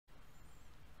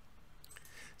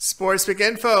Sports Pick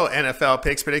Info, NFL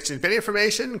picks, predictions, betting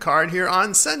information card here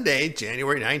on Sunday,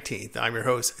 January 19th. I'm your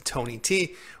host, Tony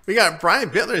T. We got Brian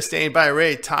Bitler staying by,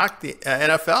 ready to talk the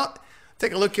NFL.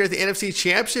 Take a look here at the NFC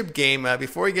Championship game.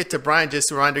 Before we get to Brian, just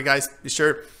a reminder, guys, be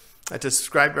sure to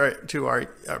subscribe to our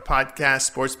podcast,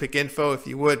 Sports Pick Info, if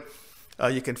you would.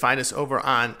 You can find us over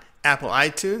on Apple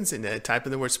iTunes and type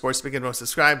in the word Sports Pick Info,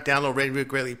 subscribe, download, rate, review,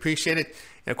 greatly appreciate it.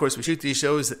 And of course, we shoot these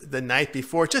shows the night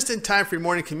before, just in time for your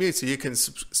morning commute, so you can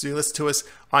listen to us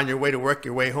on your way to work,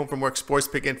 your way home from work. Sports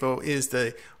Pick Info is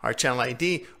our channel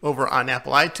ID over on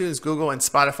Apple iTunes, Google, and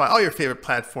Spotify, all your favorite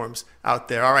platforms out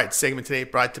there. All right, segment today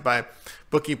brought to you by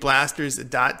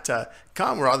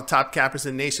BookieBlasters.com, where all the top cappers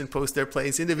in the nation post their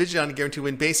plays individually on a guaranteed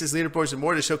win basis, leaderboards, and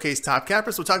more to showcase top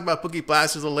cappers. We'll talk about Bookie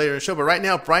Blasters a little later in the show, but right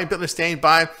now, Brian Bitler staying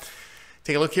by.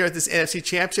 Take a look here at this NFC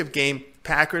Championship game,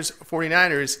 Packers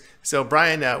 49ers. So,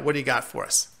 Brian, what do you got for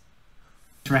us?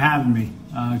 Thanks for having me.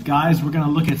 Guys, we're going to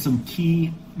look at some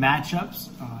key matchups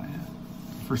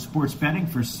for sports betting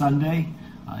for Sunday,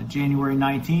 January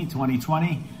 19,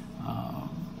 2020.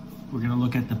 We're going to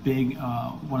look at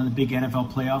one of the big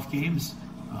NFL playoff games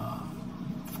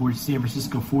for San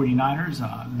Francisco 49ers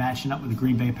matching up with the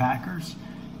Green Bay Packers.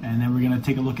 And then we're going to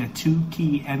take a look at two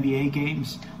key NBA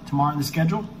games tomorrow on the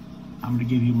schedule. I'm going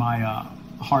to give you my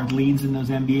hard leans in those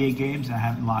NBA games. I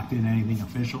haven't locked in anything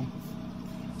official.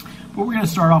 But we're going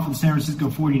to start off with the San Francisco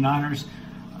 49ers,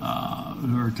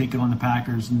 who are taking on the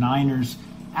Packers. Niners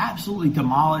absolutely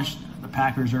demolished the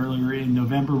Packers earlier in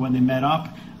November when they met up.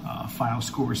 Final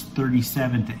score is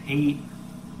 37-8.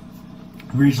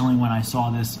 Originally, when I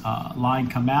saw this line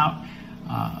come out,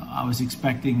 I was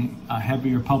expecting a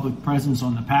heavier public presence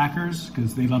on the Packers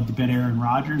because they love to bet Aaron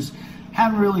Rodgers.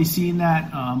 Haven't really seen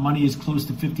that. Money is close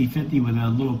to 50-50 with a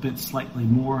little bit slightly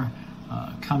more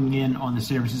coming in on the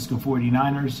San Francisco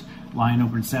 49ers. Line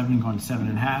over at 7, going to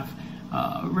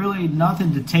 7.5. Really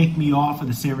nothing to take me off of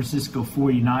the San Francisco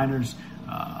 49ers.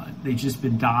 They've just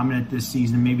been dominant this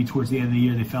season. Maybe towards the end of the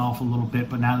year they fell off a little bit,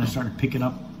 but now they're starting to pick it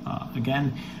up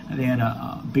again. They had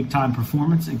a big-time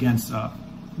performance against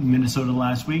Minnesota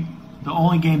last week. The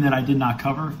only game that I did not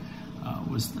cover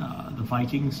was the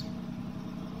Vikings.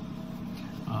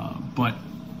 But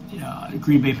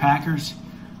Green Bay Packers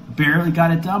barely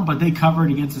got it done, but they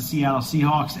covered against the Seattle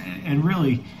Seahawks. And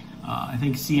really, I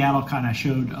think Seattle kind of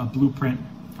showed a blueprint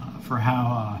for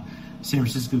how San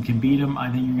Francisco can beat them.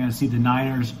 I think you're going to see the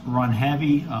Niners run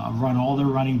heavy, run all their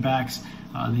running backs.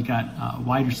 They got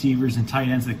wide receivers and tight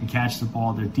ends that can catch the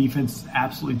ball. Their defense is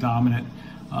absolutely dominant.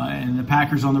 And the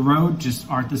Packers on the road just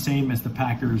aren't the same as the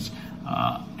Packers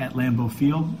at Lambeau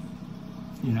Field,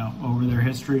 over their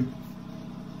history.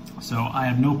 So I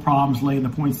have no problems laying the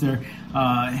points there.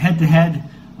 Head-to-head,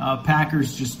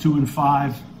 Packers just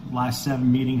 2-5 last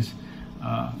 7 meetings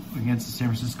against the San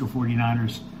Francisco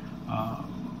 49ers.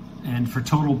 And for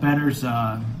total bettors,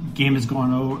 game has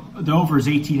gone over. The over is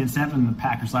 18-7 in the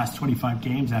Packers' last 25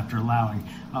 games after allowing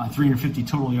 350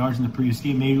 total yards in the previous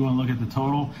game. Maybe you want to look at the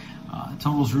total.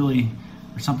 Totals really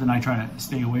are something I try to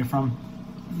stay away from.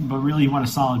 But really, you want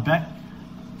a solid bet.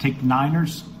 Take the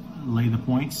Niners. Lay the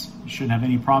points. You shouldn't have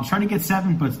any problems. Trying to get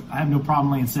 7, but I have no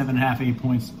problem laying 7.5, 8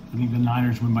 points. I think the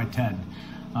Niners win by 10.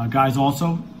 Guys,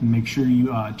 also, make sure you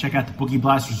check out the Bookie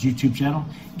Blasters YouTube channel.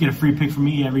 You get a free pick from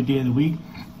me every day of the week.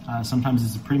 Sometimes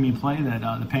it's a premium play that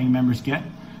the paying members get.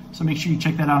 So make sure you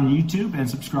check that out on YouTube and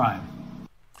subscribe.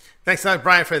 Thanks a lot,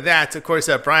 Brian, for that. Of course,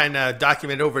 Brian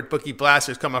documented over at Bookie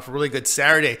Blasters, coming off a really good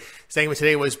Saturday. Segment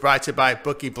today was brought to you by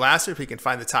Bookie Blasters. You can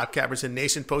find the top cappers in the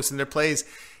nation posting their plays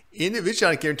individually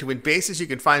on a guaranteed win basis. You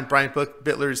can find Brian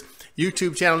Bitler's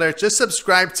YouTube channel there. Just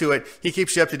subscribe to it. He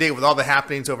keeps you up to date with all the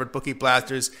happenings over at Bookie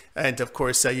Blasters. And, of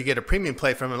course, you get a premium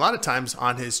play from him a lot of times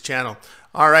on his channel.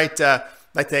 All right. I'd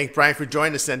like to thank Brian for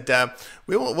joining us. And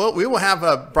we will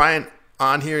have Brian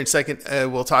on here in a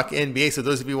second. We'll talk NBA. So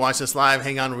those of you watching us live,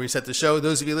 hang on when we reset the show.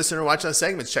 Those of you listening or watching on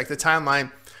segments, check the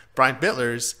timeline. Brian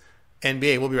Bitler's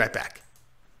NBA. We'll be right back.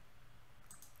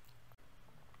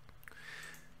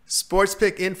 Sports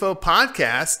Pick Info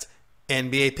Podcast,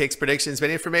 NBA picks, predictions,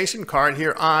 betting information card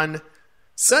here on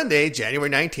Sunday, January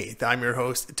 19th. I'm your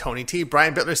host, Tony T.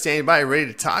 Brian Bitler standing by, ready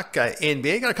to talk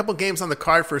NBA. Got a couple games on the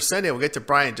card for Sunday. We'll get to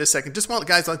Brian in just a second. Just want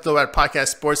guys like to know about podcast,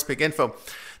 Sports Pick Info.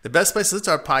 The best place to listen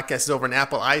to our podcast is over on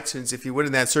Apple iTunes. If you would,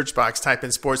 in that search box, type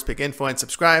in Sports Pick Info and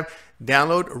subscribe.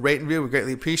 Download, rate, and review. We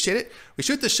greatly appreciate it. We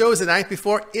shoot the shows the night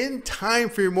before in time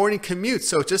for your morning commute.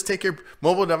 So just take your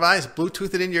mobile device,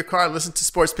 Bluetooth it into your car, listen to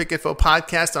Sports Pick Info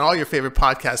podcast on all your favorite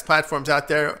podcast platforms out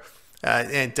there,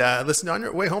 and listen on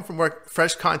your way home from work.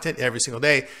 Fresh content every single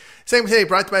day. Segment today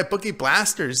brought to you by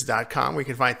BookieBlasters.com, where you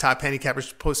can find top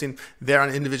handicappers posting there on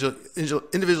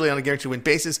individually on a guaranteed win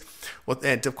basis. Well,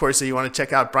 and of course, you want to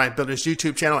check out Brian Biltler's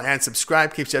YouTube channel and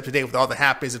subscribe. Keeps you up to date with all the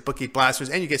happenings at Bookie Blasters,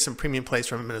 and you get some premium plays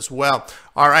from him as well.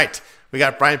 All right, we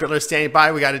got Brian Biltler standing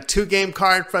by. We got a 2-game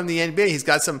card from the NBA. He's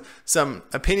got some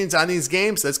opinions on these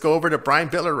games. Let's go over to Brian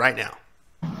Biltler right now.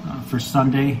 For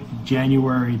Sunday,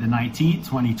 January the 19th,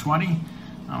 2020.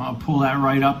 I'll pull that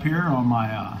right up here on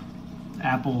my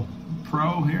Apple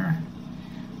Pro here.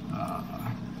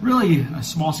 Really a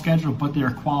small schedule, but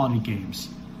they're quality games.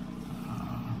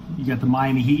 You got the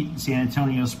Miami Heat and San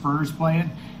Antonio Spurs playing,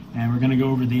 and we're going to go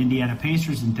over the Indiana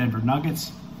Pacers and Denver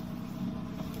Nuggets.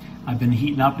 I've been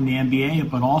heating up in the NBA,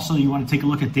 but also you want to take a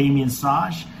look at Damian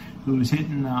Sage, who's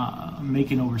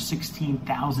making over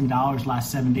 $16,000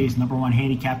 last 7 days, #1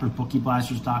 handicapper at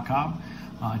BookieBlasters.com.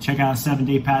 Check out a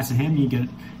 7-day pass at him. You get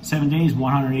 7 days,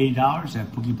 $180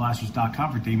 at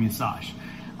BookieBlasters.com for Damian Sage.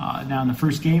 Now in the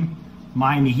first game,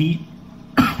 Miami Heat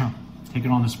taking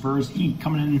on the Spurs. Heat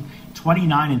coming in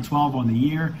 29-12 on the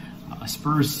year.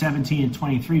 Spurs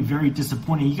 17-23, very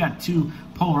disappointing. You got two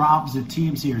polar opposite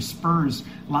teams here. Spurs,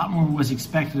 a lot more was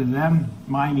expected of them.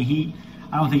 Miami Heat,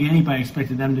 I don't think anybody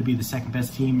expected them to be the second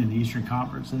best team in the Eastern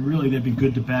Conference, and really they've been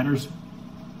good to bettors.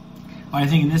 I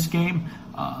think in this game,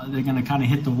 they're going to kind of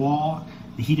hit the wall.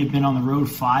 The Heat have been on the road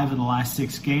 5 of the last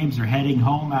 6 games. They're heading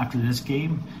home after this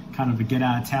game, kind of a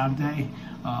get-out-of-town day.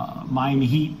 Miami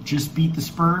Heat just beat the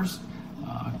Spurs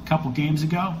a couple games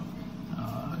ago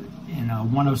in a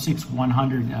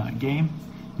 106-100 game.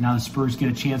 Now the Spurs get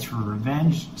a chance for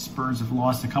revenge. Spurs have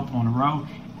lost a couple in a row.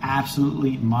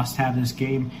 Absolutely must have this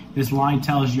game. This line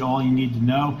tells you all you need to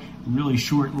know. Really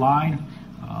short line.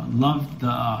 Love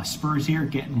the Spurs here,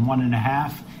 getting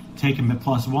 1.5. Take them at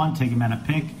 +1, take them at a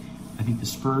pick. I think the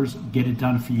Spurs get it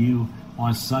done for you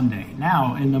on Sunday.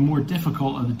 Now, in the more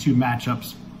difficult of the two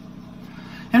matchups,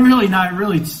 and really not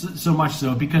really so much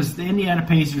so, because the Indiana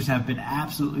Pacers have been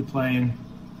absolutely playing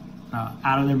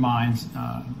out of their minds,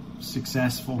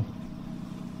 successful.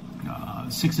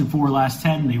 6-4 last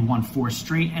 10. They won 4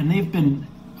 straight, and they've been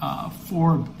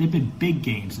big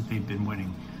games that they've been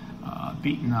winning,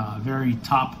 beating very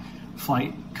top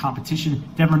flight competition.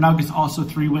 Denver Nuggets also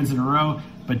 3 wins in a row,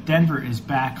 but Denver is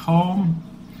back home,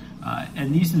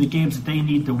 and these are the games that they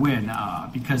need to win,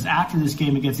 because after this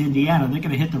game against Indiana, they're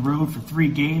going to hit the road for 3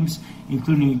 games,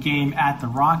 including a game at the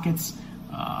Rockets.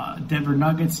 Denver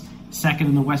Nuggets, second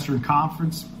in the Western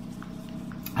Conference.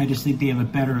 I just think they have a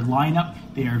better lineup.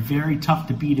 They are very tough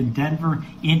to beat in Denver.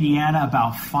 Indiana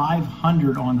about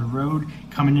 500 on the road,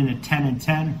 coming in at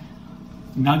 10-10.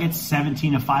 Nuggets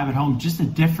 17-5 at home. Just a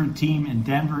different team in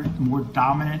Denver, more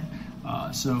dominant.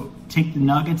 So take the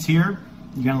Nuggets here.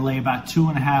 You're going to lay about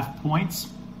 2.5 points,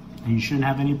 and you shouldn't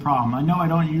have any problem. I know I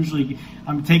don't usually.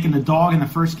 I'm taking the dog in the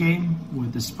first game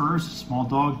with the Spurs, small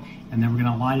dog, and then we're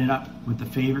going to line it up with the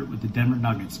favorite, with the Denver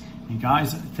Nuggets. And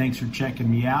guys, thanks for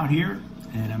checking me out here.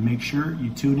 And make sure you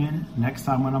tune in next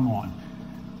time when I'm on.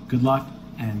 Good luck,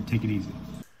 and take it easy.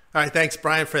 All right, thanks,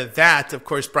 Brian, for that. Of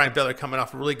course, Brian Biltler coming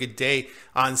off a really good day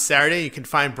on Saturday. You can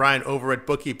find Brian over at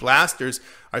Bookie Blasters.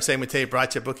 Our segment today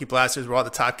brought to you at Bookie Blasters, where all the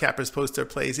top cappers post their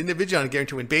plays individually on a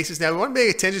guaranteed win basis. Now, we want to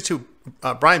make attention to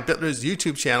Brian Biltler's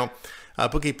YouTube channel,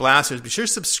 Bookie Blasters. Be sure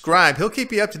to subscribe. He'll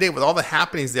keep you up to date with all the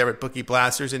happenings there at Bookie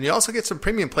Blasters, and you also get some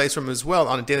premium plays from him as well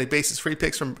on a daily basis. Free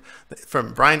picks from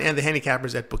Brian and the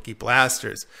handicappers at Bookie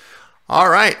Blasters. All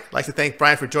right, I'd like to thank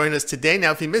Brian for joining us today.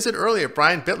 Now, if you missed it earlier,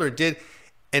 Brian Biltler did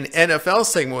an NFL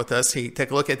segment with us. He took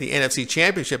a look at the NFC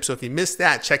Championship. So if you missed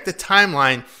that, check the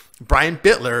timeline. Brian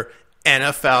Biltler,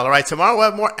 NFL. All right, tomorrow we'll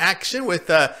have more action with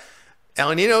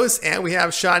El Ninos, and we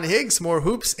have Sean Higgs, more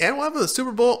hoops, and we'll have a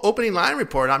Super Bowl opening line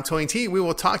report. I'm Tony T. We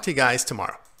will talk to you guys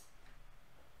tomorrow.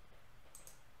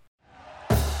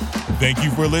 Thank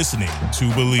you for listening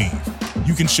to Believe.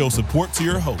 You can show support to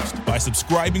your host by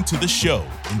subscribing to the show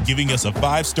and giving us a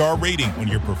 5-star rating on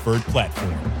your preferred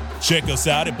platform. Check us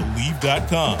out at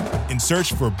Believe.com and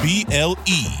search for BLEAV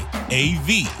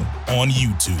on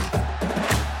YouTube.